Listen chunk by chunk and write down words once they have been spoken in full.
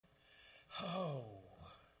Oh.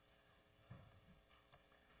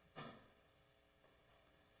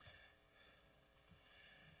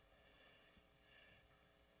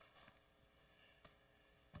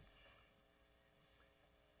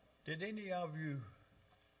 Did any of you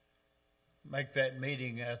make that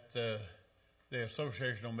meeting at the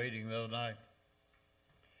associational meeting the other night?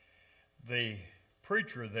 The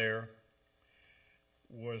preacher there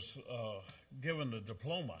was given the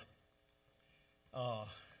diploma.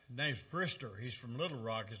 Name's Brister. He's from Little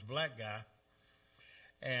Rock. He's a black guy.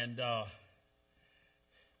 And I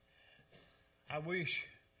wish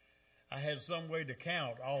I had some way to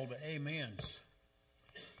count all the amens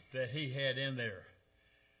that he had in there,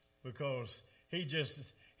 because he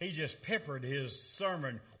just peppered his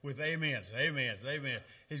sermon with amens.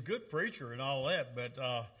 He's a good preacher and all that, but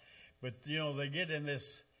you know, they get in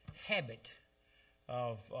this habit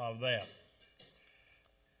of that.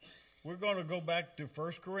 We're going to go back to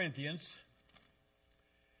 1 Corinthians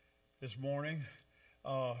this morning,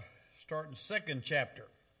 starting 2nd chapter.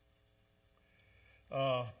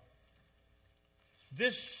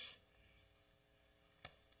 This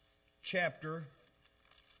chapter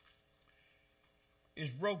is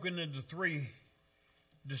broken into 3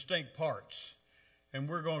 distinct parts, and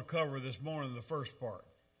we're going to cover this morning the first part.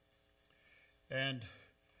 And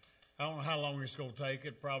I don't know how long it's going to take.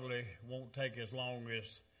 It probably won't take as long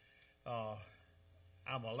as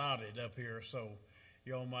I'm allotted up here, so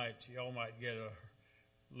y'all might get a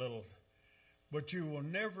little. But you will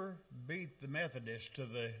never beat the Methodists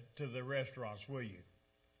to the restaurants, will you?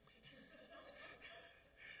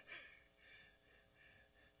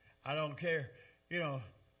 I don't care, you know.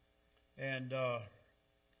 And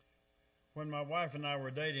when my wife and I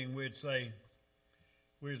were dating, we'd say,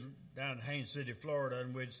 we were down in Haines City, Florida,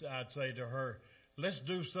 and I'd say to her, let's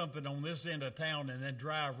do something on this end of town and then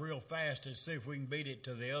drive real fast and see if we can beat it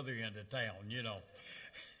to the other end of town, you know.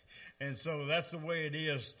 And so that's the way it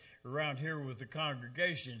is around here with the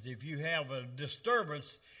congregations. If you have a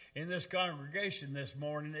disturbance in this congregation this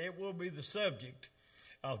morning, it will be the subject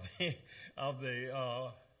of the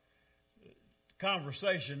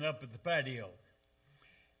conversation up at the patio.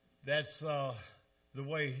 That's the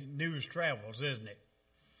way news travels, isn't it?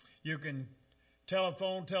 You can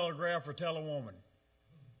telephone, telegraph, or tell a woman.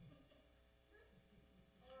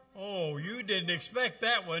 Oh, you didn't expect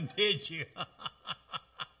that one, did you?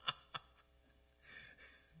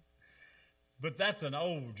 But that's an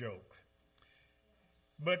old joke.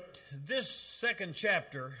 But this 2nd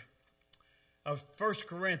chapter of 1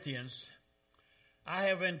 Corinthians, I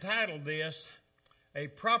have entitled this, A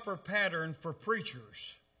Proper Pattern for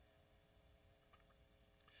Preachers.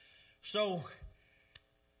 So,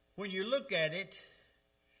 when you look at it,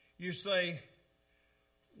 you say,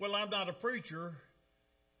 well, I'm not a preacher.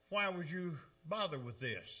 Why would you bother with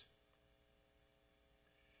this?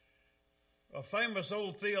 A famous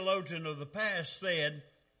old theologian of the past said,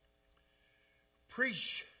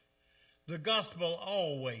 preach the gospel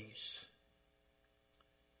always.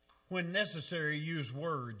 When necessary, use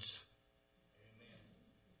words. Amen.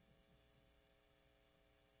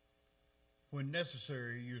 When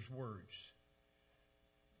necessary, use words.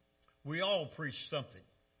 We all preach something.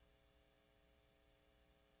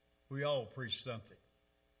 We all preach something.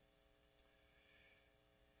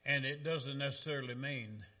 And it doesn't necessarily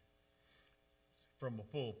mean from a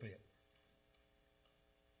pulpit.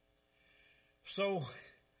 So,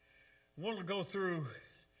 I want to go through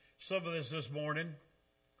some of this morning.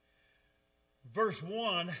 Verse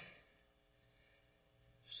 1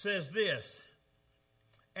 says this,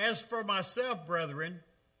 as for myself, brethren,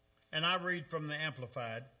 and I read from the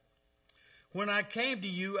Amplified, when I came to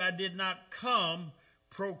you, I did not come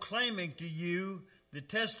proclaiming to you the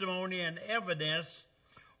testimony and evidence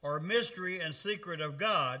or mystery and secret of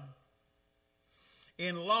God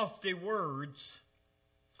in lofty words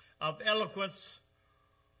of eloquence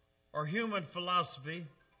or human philosophy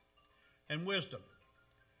and wisdom.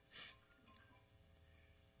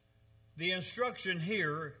 The instruction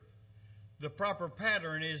here, the proper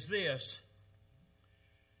pattern is this: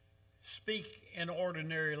 speak in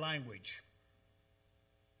ordinary language.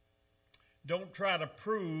 Don't try to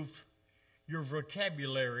prove your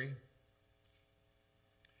vocabulary.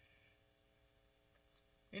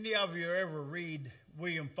 Any of you ever read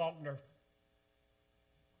William Faulkner?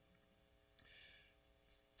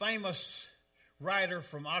 Famous writer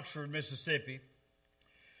from Oxford, Mississippi.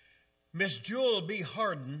 Miss Jewel B.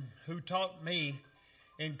 Harden, who taught me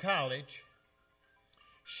in college,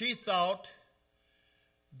 she thought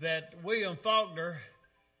that William Faulkner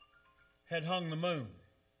had hung the moon.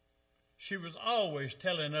 She was always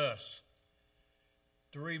telling us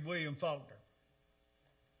to read William Faulkner.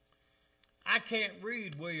 I can't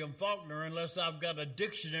read William Faulkner unless I've got a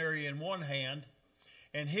dictionary in one hand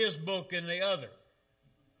and his book in the other.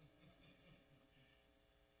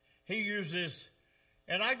 He uses,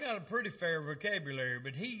 and I got a pretty fair vocabulary,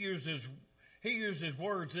 but he uses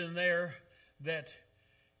words in there that,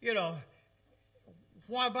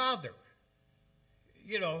 why bother?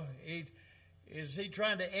 Is he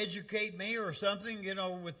trying to educate me or something,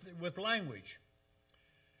 with language?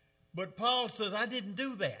 But Paul says, I didn't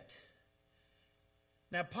do that.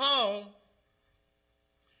 Now, Paul,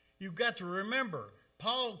 you've got to remember,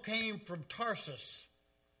 Paul came from Tarsus.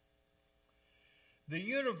 The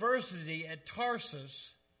university at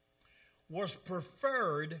Tarsus was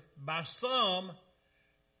preferred by some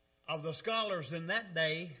of the scholars in that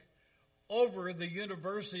day over the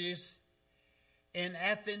universities in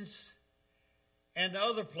Athens and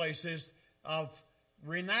other places of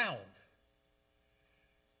renown.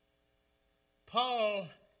 Paul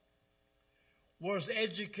was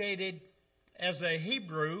educated as a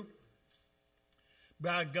Hebrew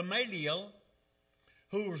by Gamaliel,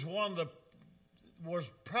 who was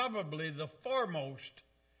probably the foremost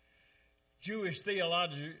Jewish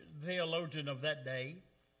theologian of that day.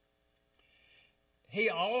 He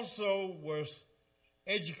also was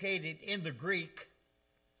educated in the Greek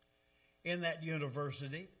in that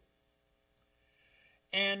university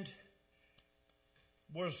and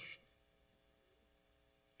was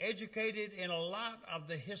educated in a lot of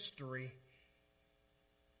the history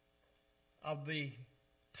of the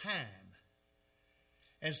time.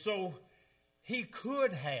 And so he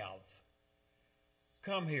could have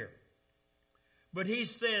come here. But he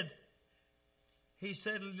said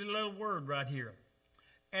a little word right here.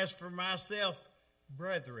 As for myself,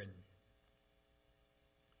 brethren.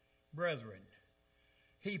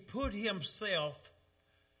 He put himself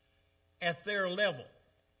at their level.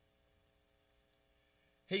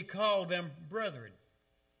 He called them brethren.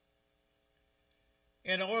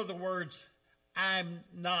 In other words, I'm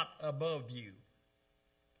not above you.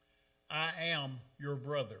 I am your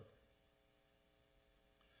brother.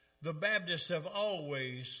 The Baptists have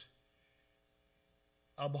always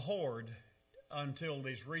abhorred, until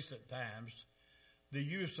these recent times, the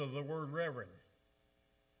use of the word reverend.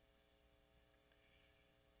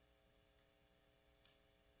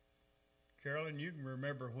 Carolyn, you can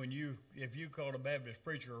remember if you called a Baptist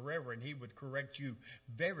preacher a reverend, he would correct you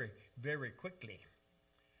very, very quickly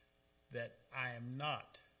that I am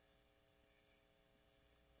not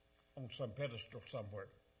on some pedestal somewhere.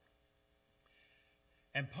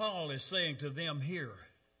 And Paul is saying to them here,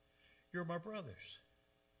 you're my brothers.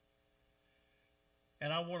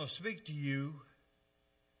 And I want to speak to you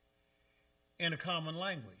in a common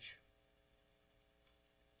language.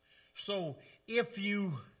 So if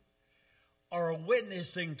you are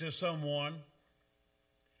witnessing to someone,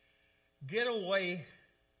 get away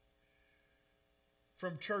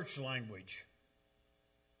from church language.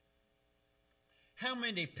 How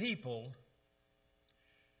many people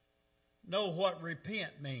know what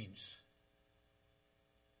repent means?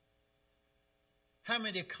 How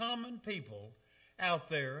many common people out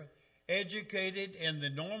there, educated in the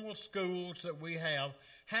normal schools that we have,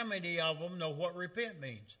 how many of them know what repent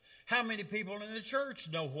means? How many people in the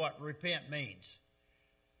church know what repent means?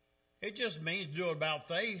 It just means do about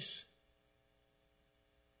face.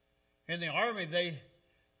 In the army, they,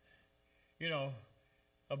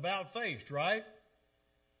 about face, right?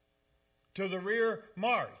 To the rear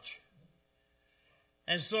march.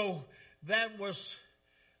 And so that's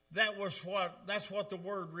what the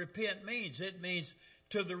word repent means. It means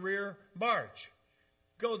to the rear march.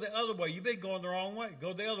 Go the other way. You've been going the wrong way.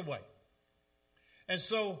 Go the other way. And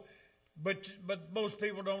so, but most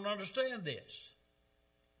people don't understand this.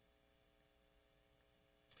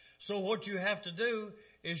 So what you have to do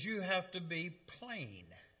is you have to be plain.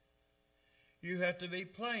 You have to be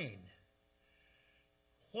plain.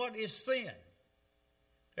 What is sin?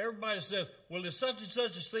 Everybody says, well, is such and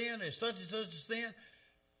such a sin? Is such and such a sin?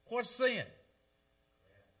 What's sin?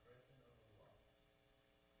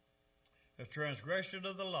 A transgression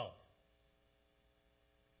of the law.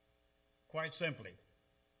 Quite simply.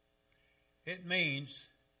 It means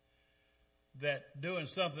that doing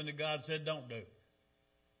something that God said don't do.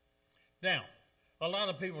 Now, a lot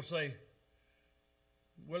of people say,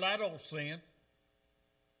 well, I don't sin.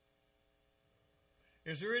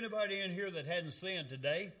 Is there anybody in here that hadn't sinned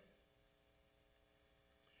today?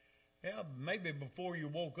 Yeah, maybe before you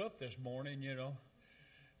woke up this morning,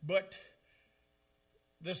 But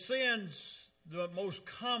the sins, the most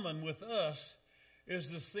common with us, is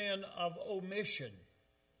the sin of omission.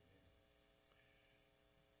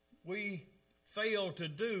 We fail to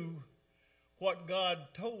do what God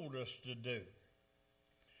told us to do.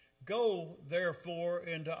 Go, therefore,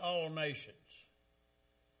 into all nations.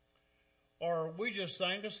 Or we just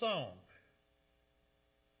sang a song,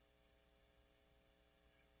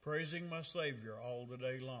 praising my Savior all the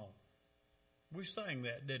day long. We sang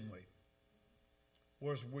that, didn't we?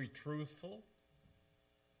 Was we truthful?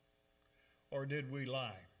 Or did we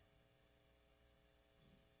lie?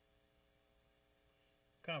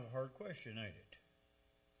 Kind of a hard question, ain't it?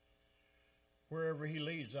 Wherever he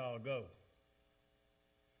leads, I'll go.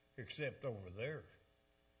 Except over there.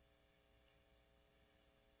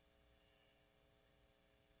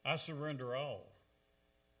 I surrender all.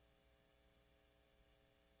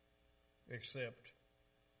 Except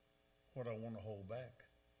what I want to hold back.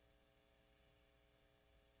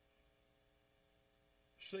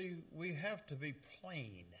 See, we have to be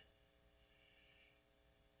plain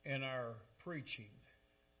in our preaching.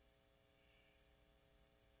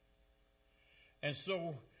 And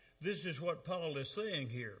so this is what Paul is saying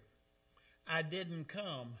here. I didn't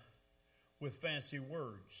come with fancy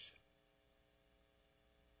words.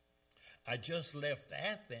 I just left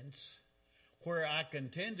Athens, where I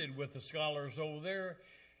contended with the scholars over there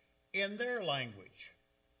in their language.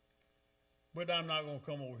 But I'm not going to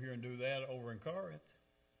come over here and do that over in Corinth.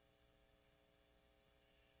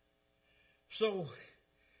 So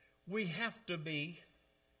we have to be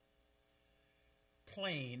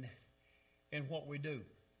plain in what we do.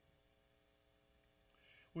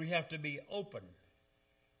 We have to be open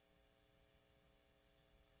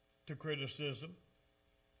to criticism.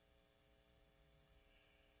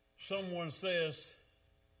 Someone says,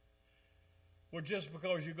 well, just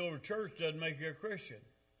because you go to church doesn't make you a Christian.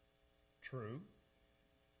 True.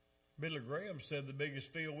 Billy Graham said the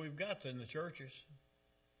biggest field we've got's in the churches.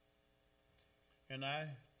 And I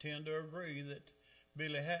tend to agree that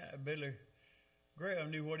Billy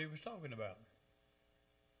Graham knew what he was talking about.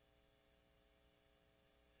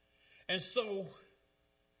 And so,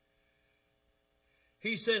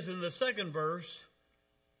 he says in the second verse,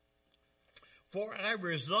 for I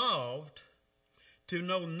resolved to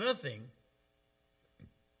know nothing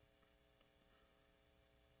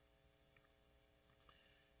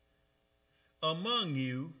among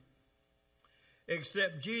you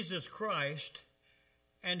except Jesus Christ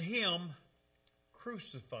and him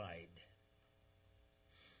crucified.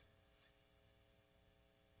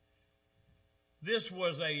 This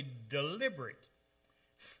was a deliberate,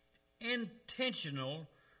 intentional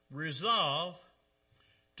resolve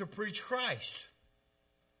to preach Christ.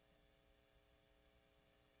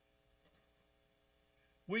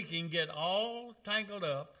 We can get all tangled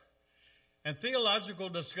up, and theological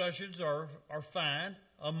discussions are fine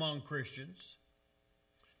among Christians,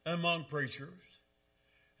 among preachers,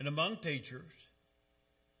 and among teachers,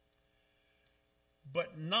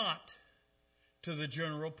 but not to the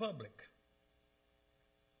general public.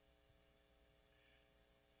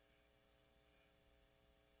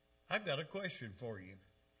 I've got a question for you,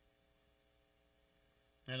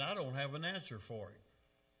 and I don't have an answer for it.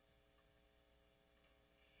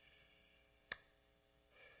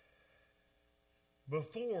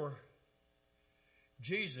 Before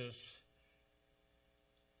Jesus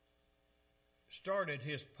started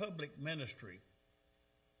his public ministry,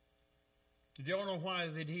 did y'all know why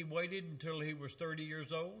that he waited until he was 30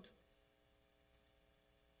 years old?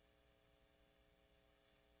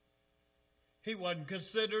 He wasn't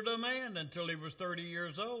considered a man until he was 30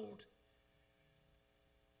 years old.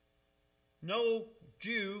 No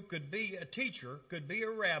Jew could be a teacher, could be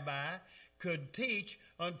a rabbi, could teach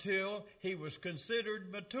until he was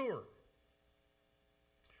considered mature.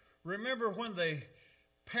 Remember when the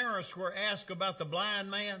parents were asked about the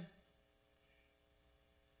blind man?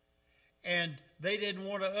 And they didn't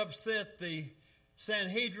want to upset the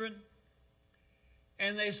Sanhedrin.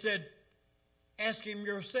 And they said, ask him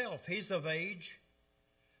yourself. He's of age.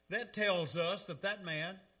 That tells us that that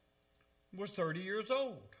man was 30 years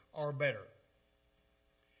old or better.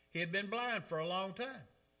 He had been blind for a long time.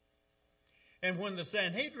 And when the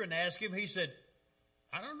Sanhedrin asked him, he said,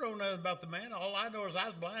 I don't know nothing about the man. All I know is I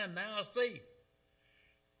was blind, now I see.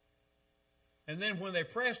 And then when they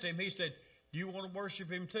pressed him, he said, do you want to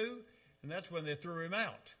worship him too? And that's when they threw him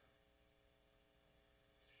out.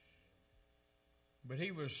 But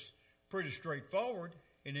he was pretty straightforward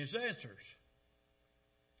in his answers.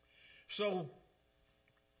 So,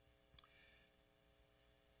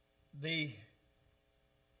 the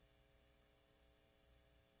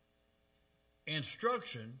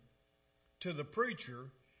instruction to the preacher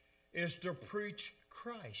is to preach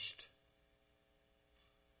Christ.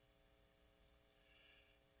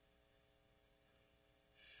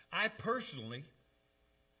 I personally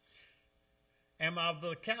am of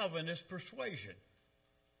the Calvinist persuasion.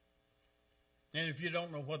 And if you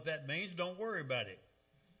don't know what that means, don't worry about it.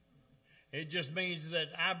 It just means that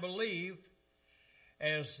I believe,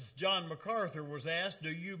 as John MacArthur was asked, do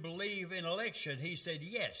you believe in election? He said,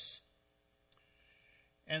 yes.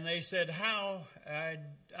 And they said, how?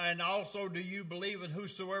 And also, do you believe in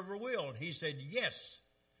whosoever will? And he said, yes.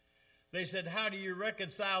 They said, how do you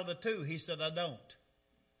reconcile the two? He said, I don't.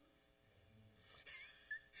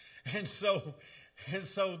 And so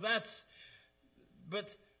that's,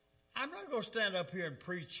 but I'm not going to stand up here and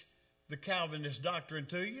preach the Calvinist doctrine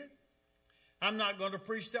to you. I'm not going to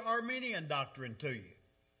preach the Arminian doctrine to you.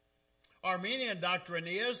 Arminian doctrine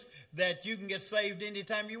is that you can get saved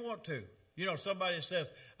anytime you want to. You know, somebody says,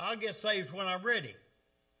 I'll get saved when I'm ready.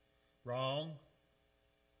 Wrong.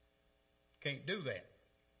 Can't do that.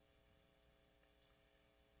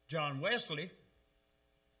 John Wesley,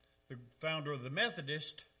 the founder of the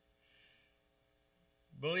Methodist,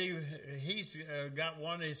 believe he's got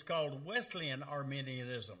one that's called Wesleyan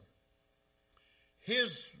Arminianism.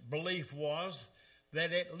 His belief was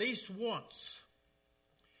that at least once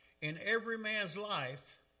in every man's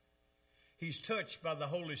life, he's touched by the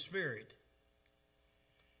Holy Spirit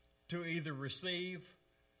to either receive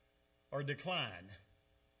or decline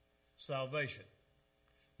salvation.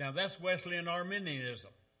 Now, that's Wesleyan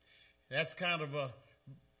Arminianism. That's kind of a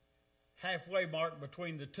halfway mark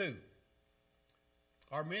between the two.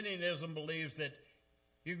 Arminianism believes that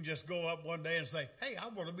you can just go up one day and say, hey, I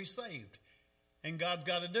want to be saved. And God's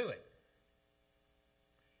got to do it.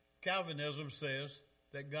 Calvinism says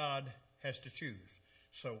that God has to choose.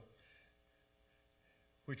 So,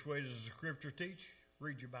 which way does the Scripture teach?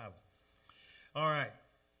 Read your Bible. All right.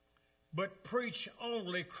 But preach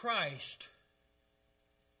only Christ.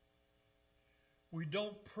 We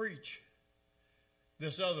don't preach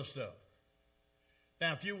this other stuff.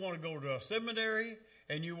 Now, if you want to go to a seminary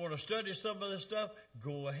and you want to study some of this stuff,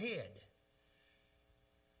 go ahead.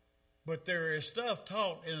 But there is stuff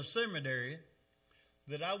taught in a seminary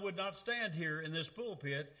that I would not stand here in this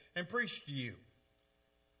pulpit and preach to you,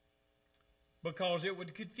 because it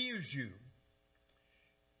would confuse you.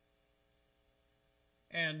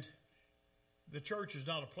 And the church is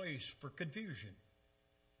not a place for confusion.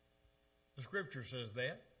 The Scripture says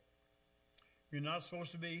that. You're not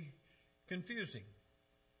supposed to be confusing.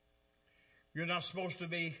 You're not supposed to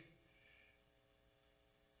be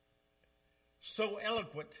so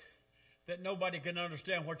eloquent that nobody can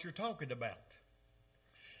understand what you're talking about.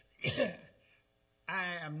 I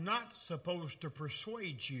am not supposed to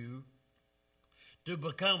persuade you to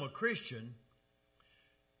become a Christian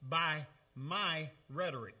by my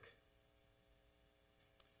rhetoric.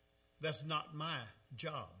 That's not my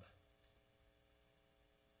job.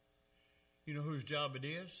 You know whose job it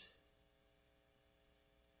is?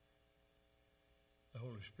 The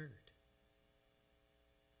Holy Spirit.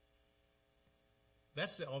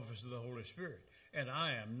 That's the office of the Holy Spirit. And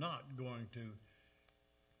I am not going to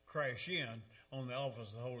crash in on the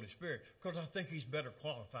office of the Holy Spirit because I think he's better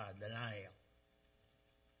qualified than I am.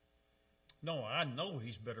 No, I know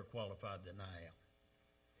he's better qualified than I am.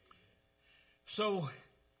 So,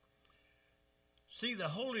 see, the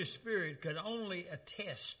Holy Spirit can only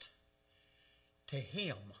attest to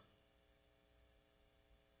him.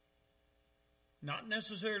 Not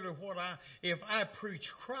necessarily if I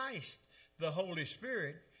preach Christ, the Holy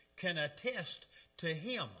Spirit can attest to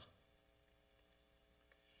him.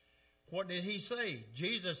 What did he say?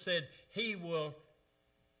 Jesus said he will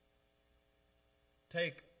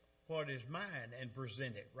take what is mine and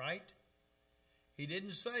present it, right? He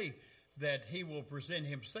didn't say that he will present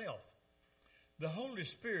himself. The Holy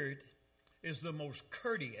Spirit is the most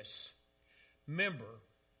courteous member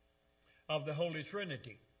of the Holy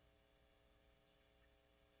Trinity.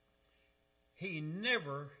 He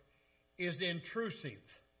never is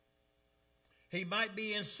intrusive. He might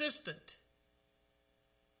be insistent,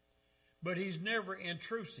 but he's never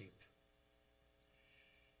intrusive.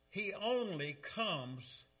 He only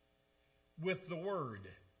comes with the Word.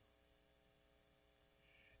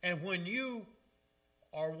 And when you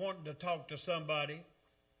are wanting to talk to somebody,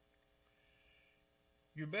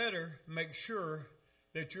 you better make sure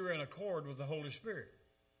that you're in accord with the Holy Spirit.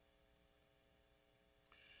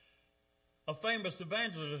 A famous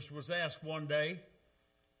evangelist was asked one day,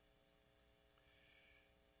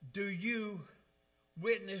 do you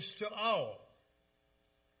witness to all?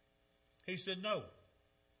 He said, no.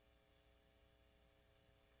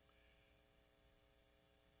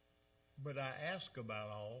 But I ask about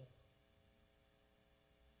all.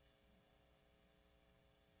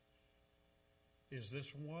 Is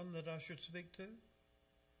this one that I should speak to?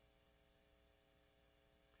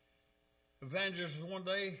 evangelist one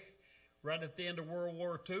day, right at the end of World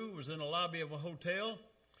War II, was in the lobby of a hotel,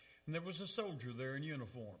 and there was a soldier there in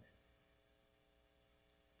uniform.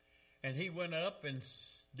 And he went up and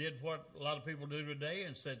did what a lot of people do today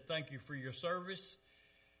and said, "Thank you for your service."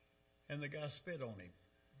 And the guy spit on him.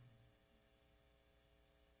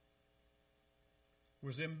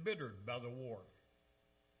 Was embittered by the war.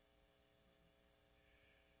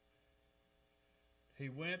 He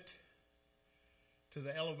went to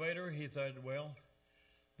the elevator. He thought, well,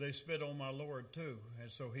 they spit on my Lord too. And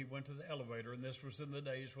so he went to the elevator, and this was in the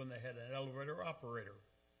days when they had an elevator operator.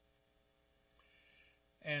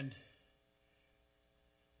 And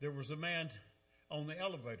there was a man on the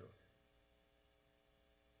elevator.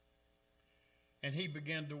 And he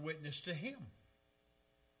began to witness to him.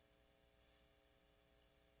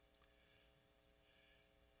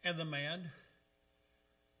 And the man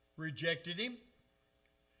rejected him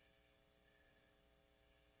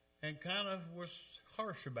and kind of was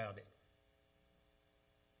harsh about it.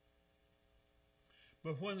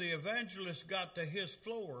 But when the evangelist got to his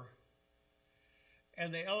floor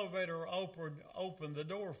and the elevator opened the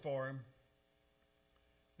door for him,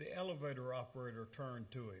 the elevator operator turned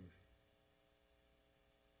to him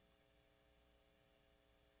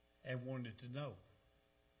and wanted to know.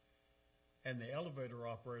 And the elevator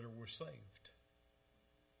operator was saved.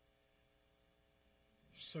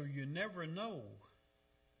 So you never know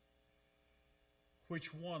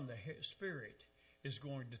which one the Spirit is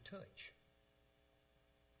going to touch.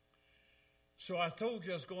 So I told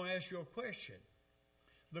you I was going to ask you a question.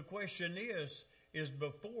 The question is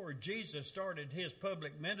before Jesus started his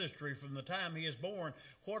public ministry from the time he was born,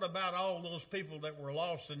 what about all those people that were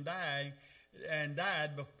lost and died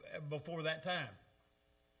before that time?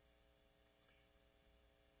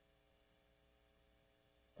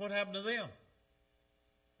 What happened to them?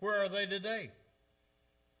 Where are they today?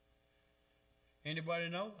 Anybody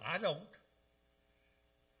know? I don't.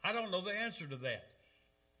 I don't know the answer to that.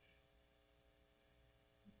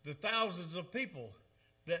 The thousands of people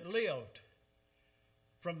that lived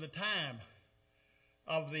from the time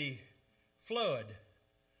of the flood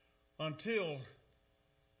until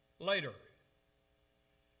later,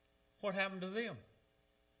 what happened to them?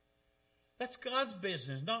 That's God's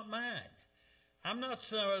business, not mine. I'm not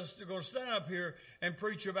going to stand up here and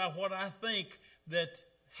preach about what I think that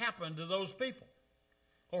happened to those people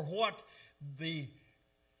or what the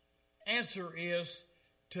answer is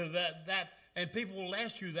to that. And people will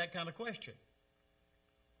ask you that kind of question.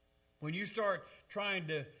 When you start trying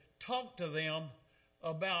to talk to them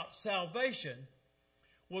about salvation,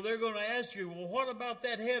 well, they're going to ask you, well, what about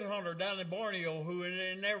that headhunter down in Borneo who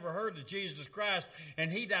never heard of Jesus Christ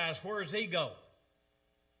and he dies? Where does he go?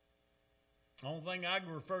 The only thing I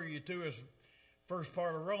can refer you to is first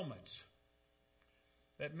part of Romans,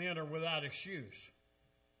 that men are without excuse.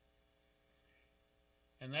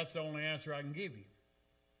 And that's the only answer I can give you.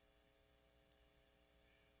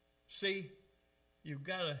 See, you've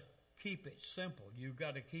got to keep it simple. You've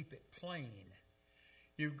got to keep it plain.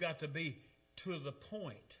 You've got to be to the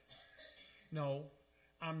point. No,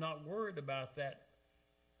 I'm not worried about that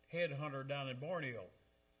headhunter down in Borneo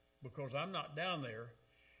because I'm not down there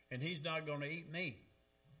and he's not going to eat me.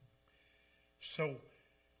 So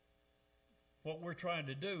what we're trying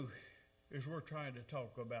to do is we're trying to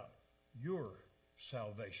talk about your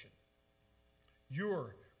salvation,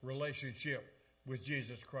 your relationship with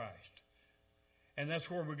Jesus Christ. And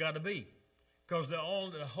that's where we got to be. Because the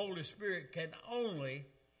Holy Spirit can only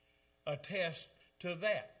attest to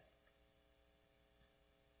that.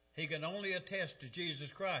 He can only attest to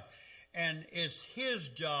Jesus Christ. And it's his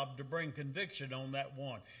job to bring conviction on that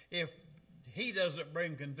one. If he doesn't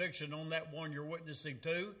bring conviction on that one you're witnessing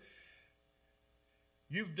to,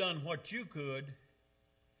 you've done what you could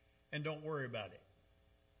and don't worry about it.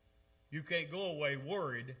 You can't go away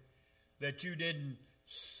worried that you didn't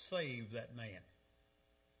save that man.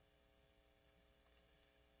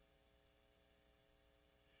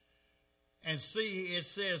 And see, it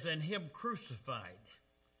says, and him crucified.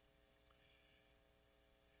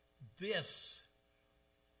 This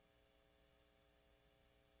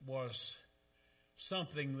was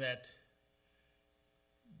something that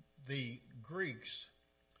the Greeks,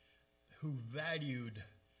 who valued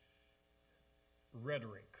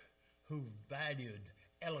rhetoric, who valued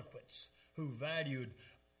eloquence, who valued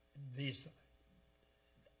these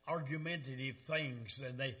argumentative things,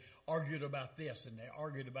 and they argued about this and they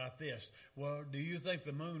argued about this. Well, do you think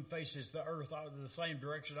the moon faces the earth the same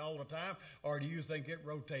direction all the time, or do you think it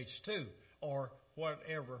rotates too, or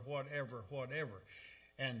whatever,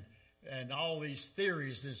 and all these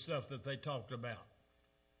theories and stuff that they talked about?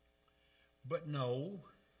 But no,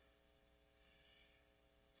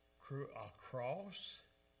 cross,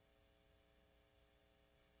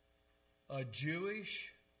 a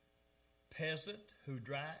Jewish peasant who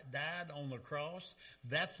died on the cross,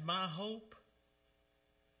 that's my hope?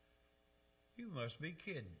 You must be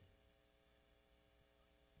kidding.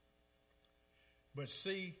 But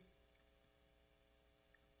see,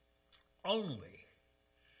 only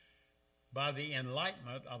by the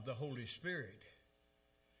enlightenment of the Holy Spirit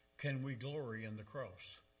can we glory in the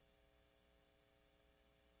cross.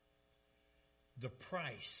 The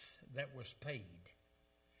price that was paid.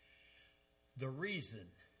 The reason.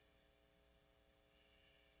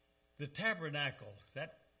 The tabernacle,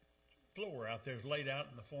 that floor out there is laid out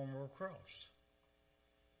in the form of a cross.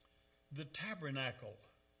 The tabernacle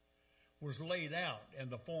was laid out in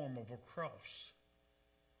the form of a cross.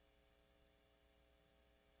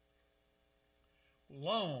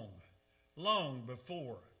 Long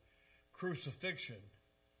before crucifixion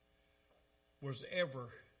was ever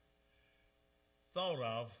thought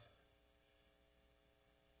of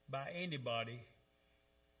by anybody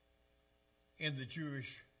in the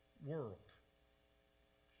Jewish world.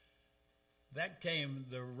 That came,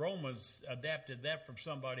 the Romans adapted that from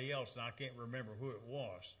somebody else, and I can't remember who it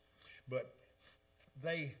was. But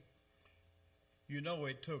it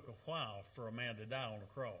took a while for a man to die on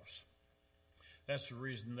a cross. That's the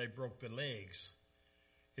reason they broke the legs,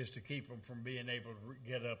 is to keep them from being able to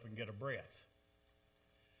get up and get a breath.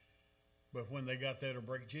 But when they got there to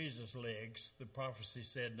break Jesus' legs, the prophecy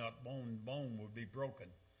said not bone would be broken.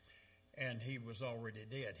 And he was already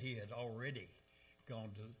dead. He had already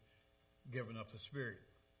given up the spirit.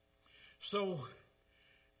 So,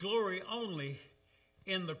 glory only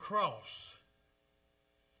in the cross.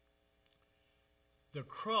 The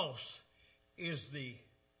cross is the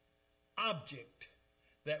object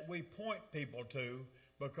that we point people to,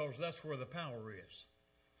 because that's where the power is.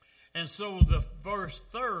 And so the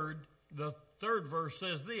third verse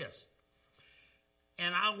says this: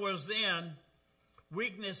 and I was in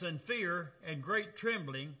weakness and fear and great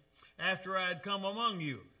trembling after I had come among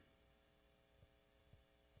you.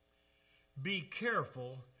 Be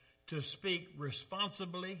careful to speak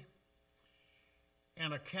responsibly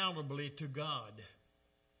and accountably to God.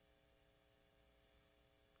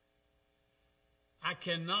 I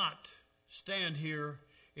cannot stand here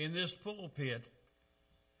in this pulpit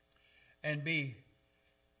and be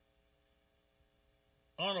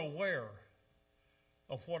unaware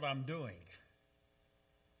of what I'm doing.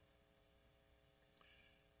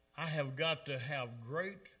 I have got to have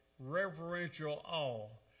great reverential awe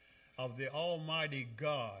of the Almighty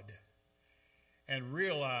God and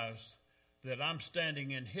realize that I'm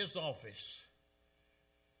standing in His office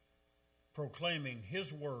proclaiming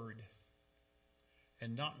His word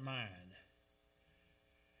and not mine.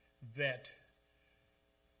 That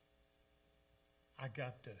I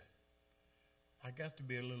got to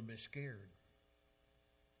be a little bit scared.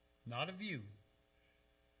 Not of you,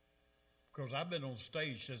 because I've been on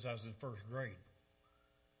stage since I was in first grade,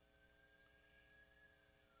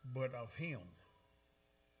 but of Him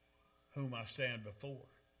whom I stand before.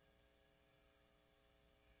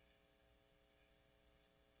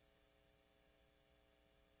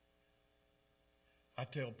 I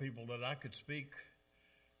tell people that I could speak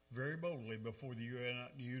very boldly before the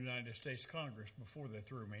United States Congress before they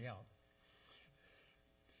threw me out.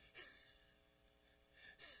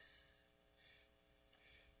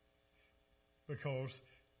 Because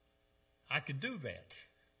I could do that.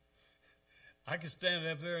 I could stand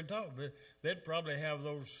up there and talk, but they'd probably have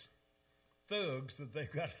those thugs that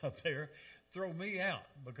they've got up there throw me out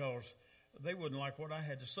because they wouldn't like what I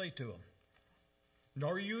had to say to them.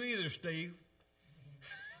 Nor you either, Steve.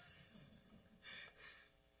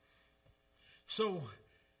 So,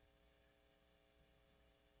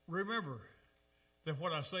 remember that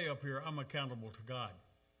what I say up here, I'm accountable to God.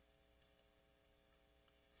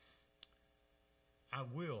 I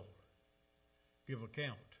will give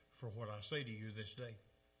account for what I say to you this day.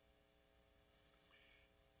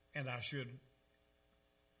 And I should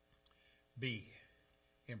be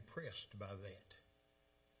impressed by that.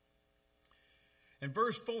 And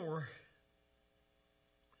verse 4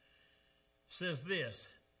 says this: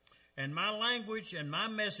 and my language and my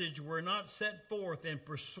message were not set forth in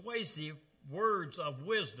persuasive words of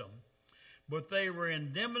wisdom, but they were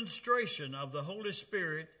in demonstration of the Holy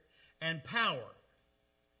Spirit and power.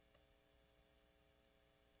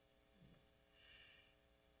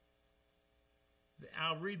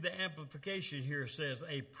 I'll read the amplification here. It says,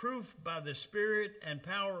 a proof by the Spirit and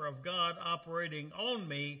power of God operating on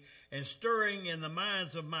me and stirring in the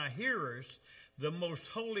minds of my hearers the most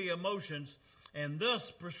holy emotions and thus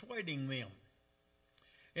persuading them.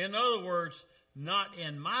 In other words, not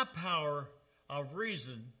in my power of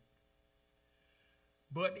reason,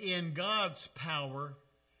 but in God's power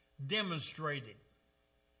demonstrated.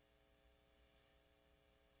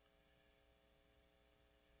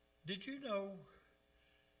 Did you know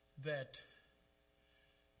that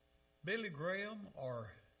Billy Graham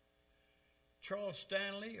or Charles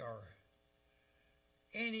Stanley or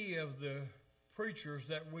any of the preachers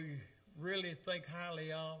that we really think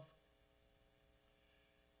highly of,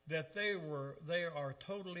 that they are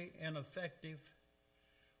totally ineffective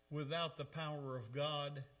without the power of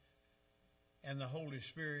God and the Holy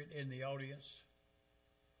Spirit in the audience?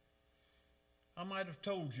 I might have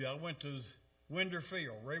told you I went to Winder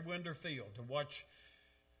Field, Ray Winder Field, to watch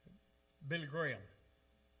Billy Graham.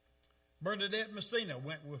 Bernadette Messina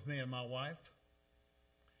went with me and my wife.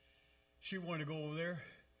 She wanted to go over there.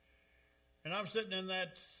 And I'm sitting in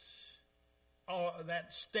that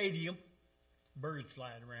stadium, birds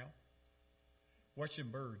flying around, watching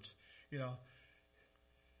birds, you know.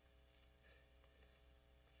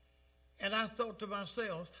 And I thought to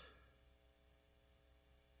myself,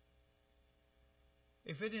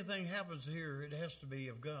 if anything happens here, it has to be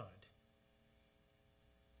of God.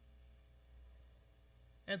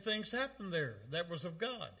 And things happened there that was of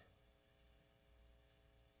God.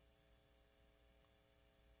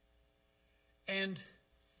 And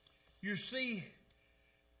you see,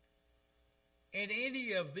 in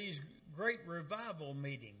any of these great revival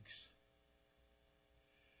meetings,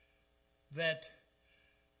 that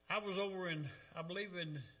I was over in, I believe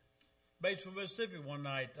in Batesville, Mississippi one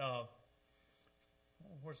night.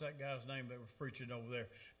 What's that guy's name that was preaching over there?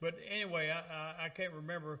 But anyway, I can't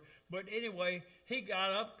remember. But anyway, he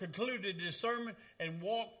got up, concluded his sermon, and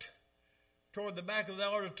walked toward the back of the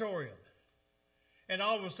auditorium. And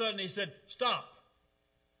all of a sudden he said, "Stop.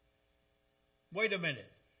 Wait a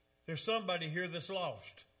minute. There's somebody here that's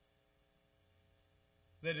lost,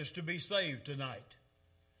 that is to be saved tonight."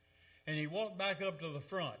 And he walked back up to the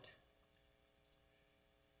front.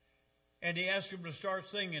 And he asked him to start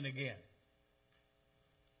singing again.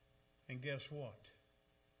 And guess what?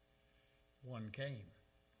 One came.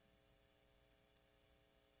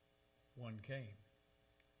 One came.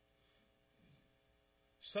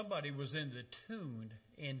 Somebody was attuned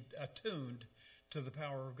to the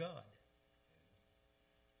power of God.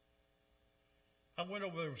 I went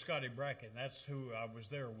over there with Scotty Bracken. That's who I was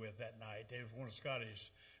there with that night. He was one of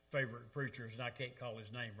Scotty's favorite preachers, and I can't call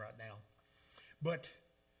his name right now. But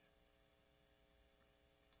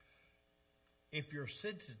if you're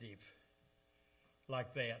sensitive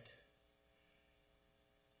like that,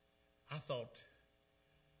 I thought,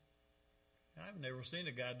 I've never seen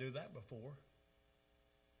a guy do that before.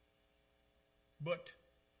 But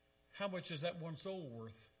how much is that one soul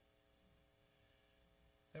worth?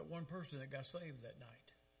 That one person that got saved that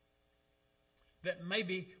night. That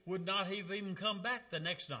maybe would not have even come back the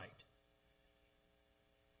next night.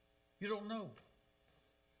 You don't know.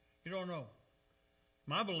 You don't know.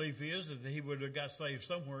 My belief is that he would have got saved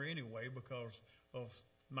somewhere anyway because of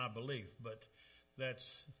my belief. But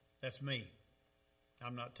that's me.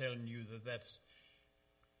 I'm not telling you that that's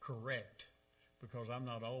correct because I'm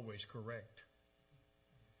not always correct.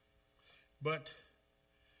 But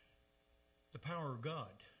the power of God,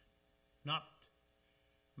 not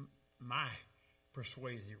my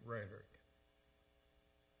persuasive rhetoric.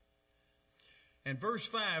 And verse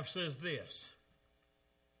 5 says this: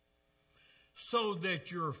 so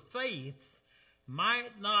that your faith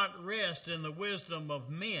might not rest in the wisdom of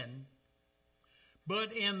men,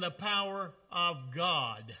 but in the power of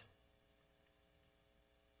God.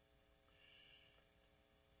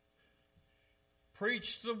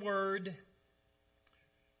 Preach the word.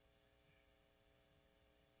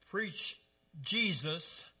 Preach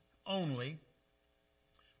Jesus only,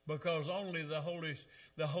 because only the Holy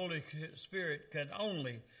Spirit can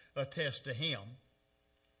only attest to him.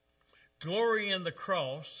 Glory in the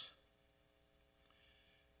cross.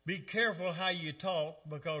 Be careful how you talk,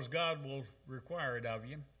 because God will require it of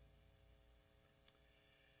you.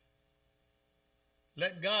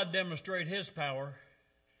 Let God demonstrate his power,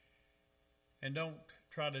 and don't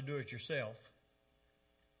try to do it yourself.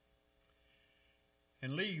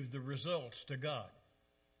 And leave the results to God.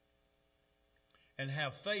 And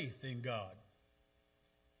have faith in God,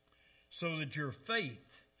 so that your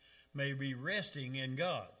faith may be resting in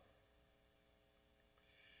God.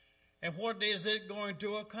 And what is it going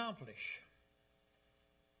to accomplish?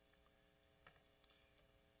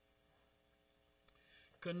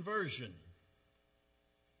 Conversion.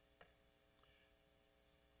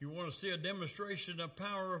 You want to see a demonstration of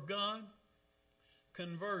power of God?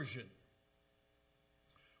 Conversion.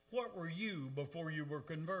 What were you before you were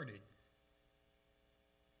converted?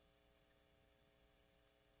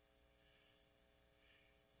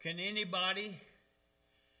 Can anybody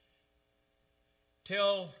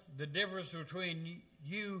tell the difference between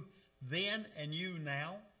you then and you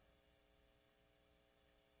now?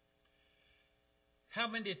 How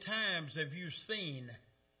many times have you seen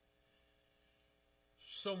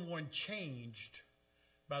someone changed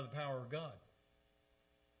by the power of God?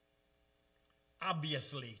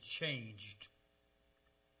 Obviously changed.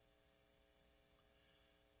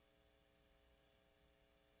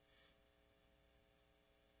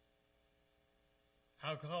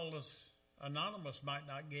 Alcoholics Anonymous might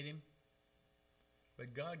not get him,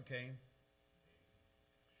 but God came.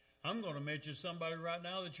 I'm going to mention somebody right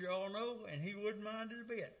now that you all know, and he wouldn't mind it a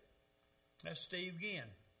bit. That's Steve Ginn.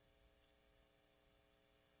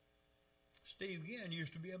 Steve Ginn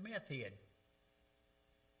used to be a meth head.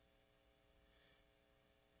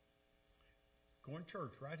 Going to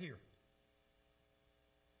church right here.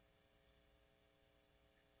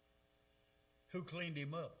 Who cleaned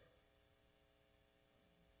him up?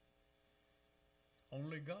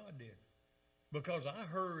 Only God did. Because I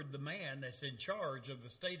heard the man that's in charge of the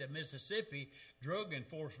state of Mississippi drug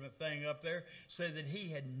enforcement thing up there say that he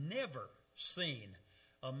had never seen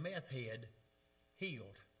a meth head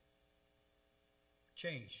healed,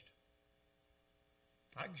 changed.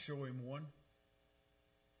 I can show him one.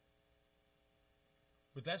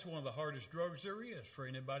 But that's one of the hardest drugs there is for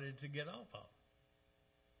anybody to get off of.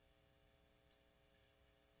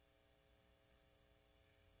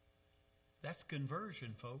 That's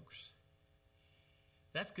conversion, folks.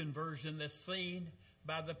 That's conversion that's seen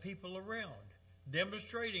by the people around,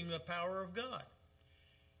 demonstrating the power of God.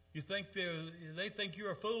 You think they think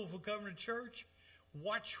you're a fool for coming to church?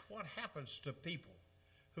 Watch what happens to people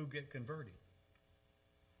who get converted.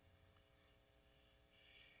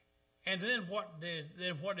 And then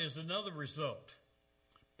what is another result?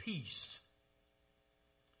 Peace.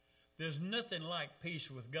 There's nothing like peace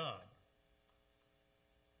with God.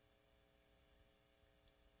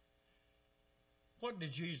 What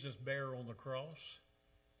did Jesus bear on the cross?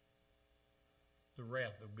 The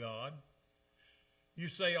wrath of God. You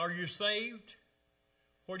say, are you saved?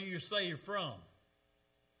 What are you saved from?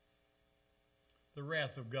 The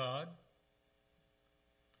wrath of God.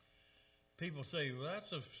 People say, well,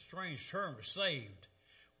 that's a strange term, saved.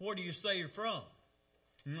 What are you saved from?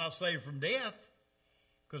 I'm not saved from death,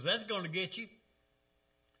 because that's going to get you.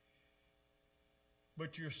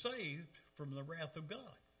 But you're saved from the wrath of God.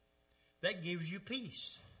 That gives you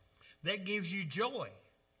peace. That gives you joy.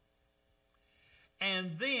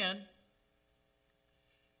 And then,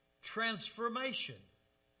 transformation.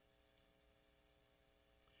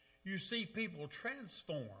 You see people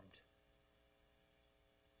transformed.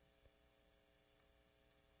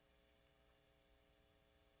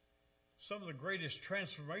 Some of the greatest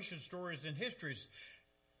transformation stories in history,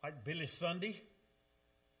 like Billy Sunday.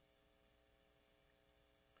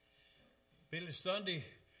 Billy Sunday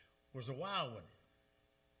was a wild one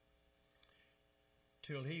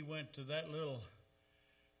till he went to that little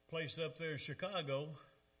place up there in Chicago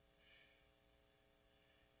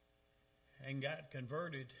and got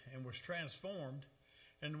converted and was transformed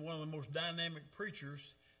into one of the most dynamic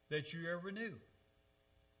preachers that you ever knew.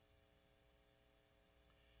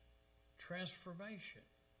 Transformation.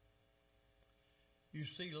 You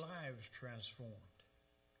see lives transformed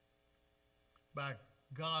by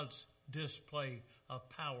God's display of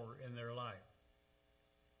power in their life.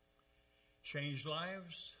 Change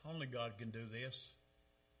lives? Only God can do this.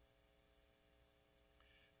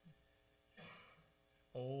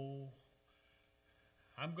 Oh,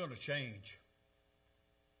 I'm going to change.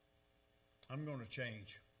 I'm going to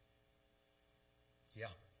change. Yeah.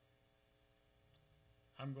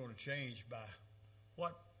 I'm going to change by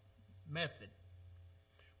what method?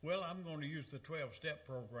 Well, I'm going to use the 12-step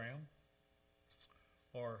program,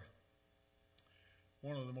 or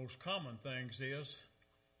one of the most common things is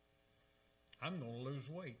I'm going to lose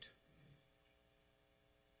weight.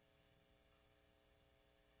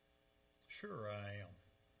 Sure I am.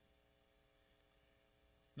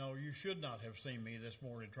 No, you should not have seen me this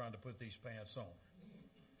morning trying to put these pants on.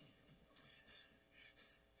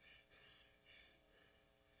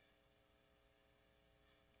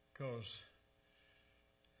 Because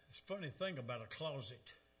it's a funny thing about a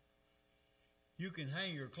closet. You can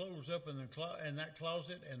hang your clothes up in that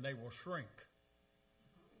closet and they will shrink.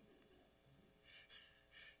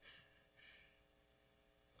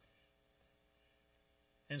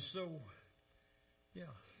 And so, yeah,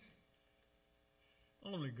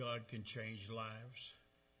 only God can change lives.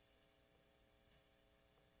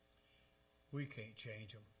 We can't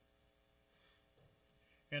change them.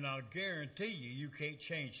 And I'll guarantee you, you can't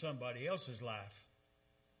change somebody else's life.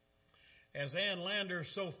 As Ann Landers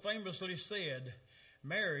so famously said,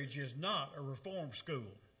 marriage is not a reform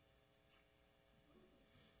school.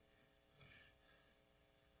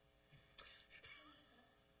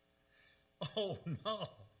 Oh, no.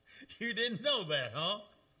 You didn't know that, huh?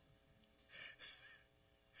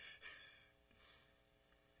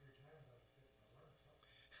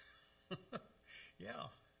 Yeah.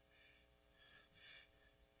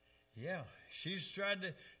 Yeah. She's tried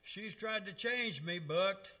to change me,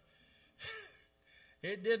 but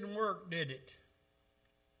it didn't work, did it?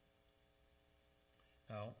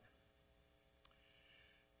 No.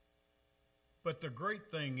 But the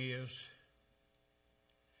great thing is,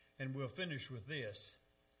 and we'll finish with this,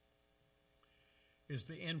 is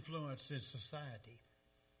the influence in society.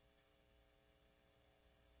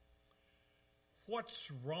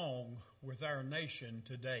 What's wrong with our nation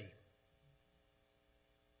today?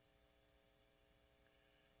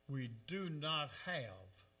 We do not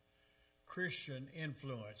have Christian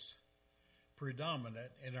influence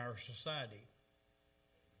predominant in our society.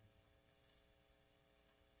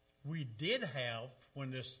 We did have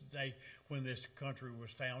when this country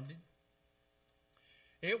was founded.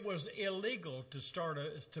 It was illegal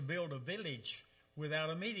to build a village without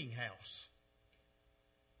a meeting house.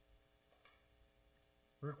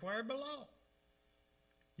 Required by law.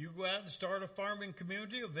 You go out and start a farming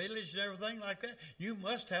community, a village, and everything like that, you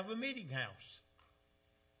must have a meeting house.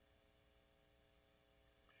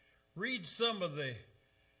 Read some of the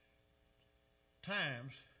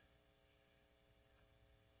times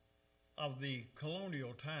of the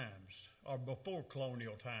colonial times, or before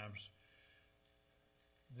colonial times,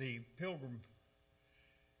 the Pilgrim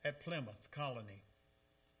at Plymouth colony.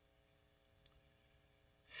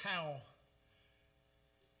 How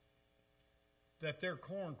that their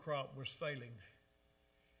corn crop was failing.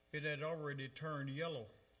 It had already turned yellow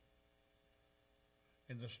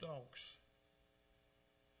in the stalks.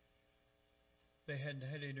 They hadn't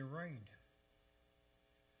had any rain.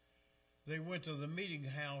 They went to the meeting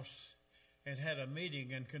house and had a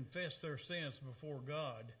meeting and confessed their sins before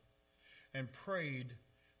God and prayed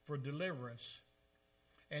for deliverance.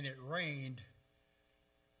 And it rained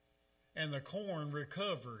and the corn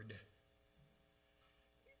recovered.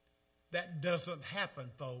 That doesn't happen,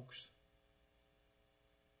 folks.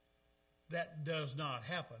 That does not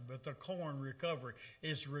happen. But the corn recovered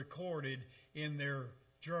is recorded in their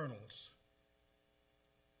journals.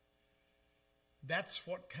 That's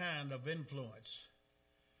what kind of influence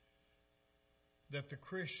that the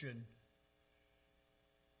Christian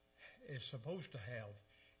is supposed to have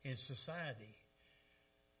in society,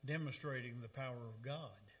 demonstrating the power of God.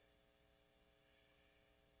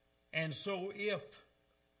 And so if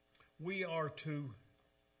we are to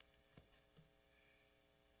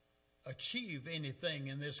achieve anything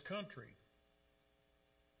in this country,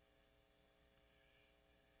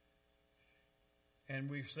 and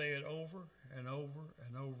we say it over and over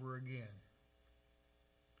and over again,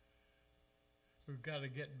 we've got to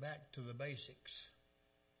get back to the basics.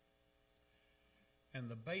 And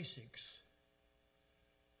the basics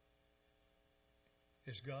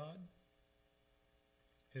is God,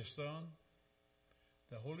 His Son,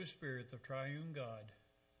 the Holy Spirit, the triune God,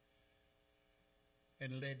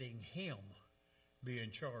 and letting Him be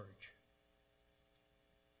in charge.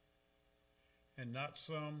 And not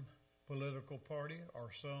some political party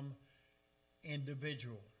or some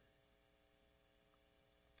individual.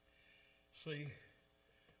 See,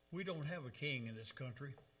 we don't have a king in this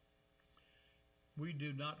country. We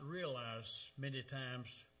do not realize many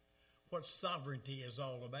times what sovereignty is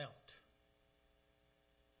all about.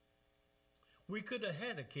 We could have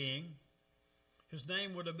had a king. His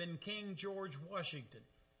name would have been King George Washington.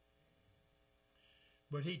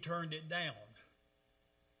 But he turned it down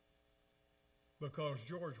because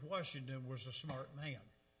George Washington was a smart man.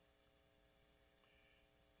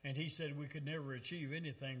 And he said we could never achieve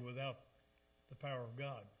anything without the power of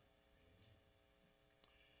God.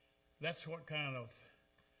 That's what kind of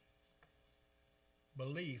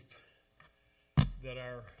belief that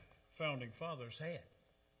our founding fathers had.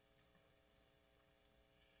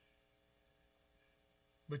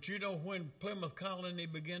 But you know when Plymouth Colony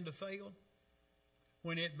began to fail?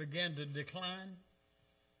 When it began to decline?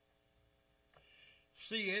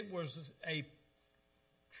 See, it was a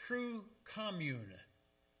true commune.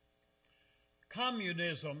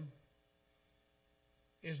 Communism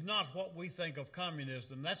is not what we think of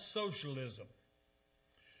communism. That's socialism.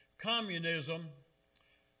 Communism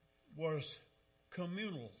was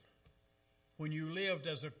communal, when you lived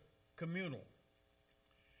as a communal.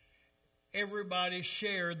 Everybody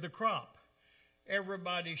shared the crop.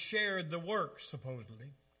 Everybody shared the work, supposedly.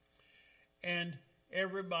 And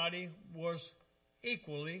everybody was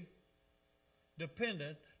equally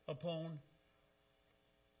dependent upon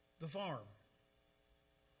the farm.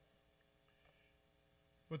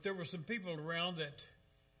 But there were some people around that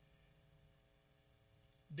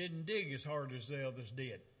didn't dig as hard as the others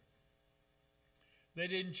did. They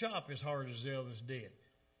didn't chop as hard as the others did.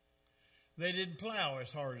 They didn't plow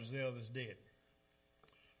as hard as the others did.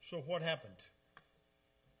 So what happened?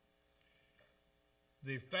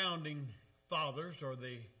 The founding fathers or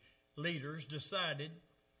the leaders decided,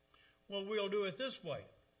 well, we'll do it this way.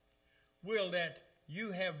 We'll let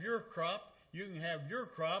you have your crop, you can have your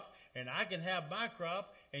crop, and I can have my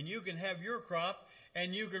crop, and you can have your crop,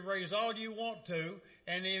 and you can raise all you want to,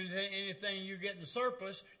 and anything you get in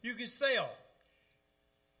surplus, you can sell.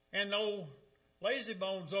 And old lazy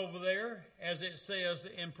bones over there, as it says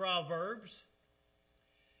in Proverbs,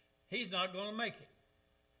 he's not going to make it.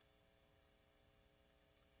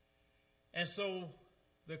 And so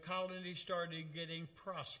the colony started getting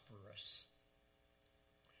prosperous.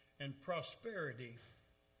 And prosperity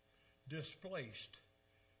displaced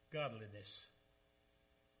godliness.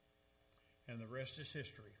 And the rest is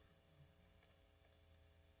history.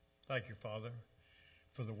 Thank you, Father,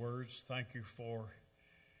 for the words. Thank you for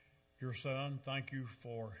your Son. Thank you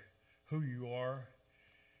for who you are.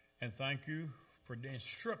 And thank you for the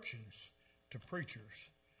instructions to preachers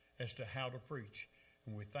as to how to preach.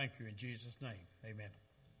 And we thank you in Jesus' name. Amen.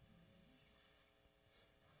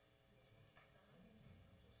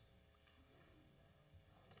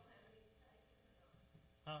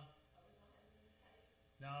 Huh?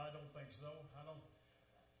 No, I don't think so.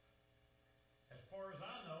 As far as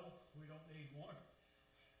I know, we don't need one.